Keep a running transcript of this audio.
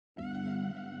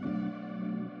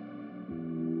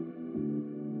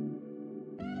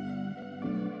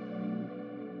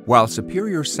While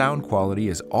superior sound quality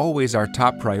is always our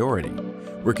top priority,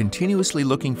 we're continuously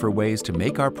looking for ways to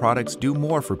make our products do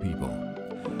more for people.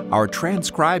 Our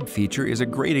Transcribe feature is a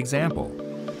great example.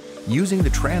 Using the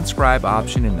Transcribe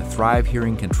option in the Thrive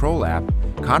Hearing Control app,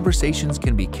 conversations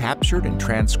can be captured and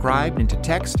transcribed into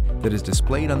text that is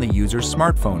displayed on the user's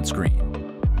smartphone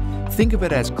screen. Think of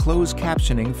it as closed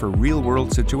captioning for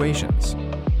real-world situations.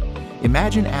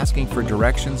 Imagine asking for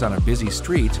directions on a busy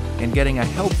street and getting a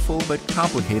helpful but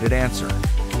complicated answer.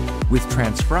 With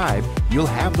Transcribe, you'll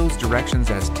have those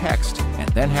directions as text and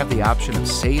then have the option of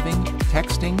saving,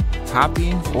 texting,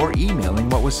 copying, or emailing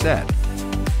what was said.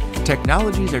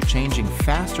 Technologies are changing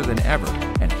faster than ever,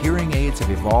 and hearing aids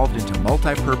have evolved into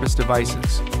multi-purpose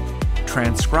devices.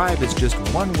 Transcribe is just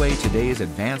one way today's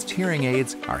advanced hearing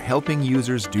aids are helping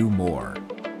users do more.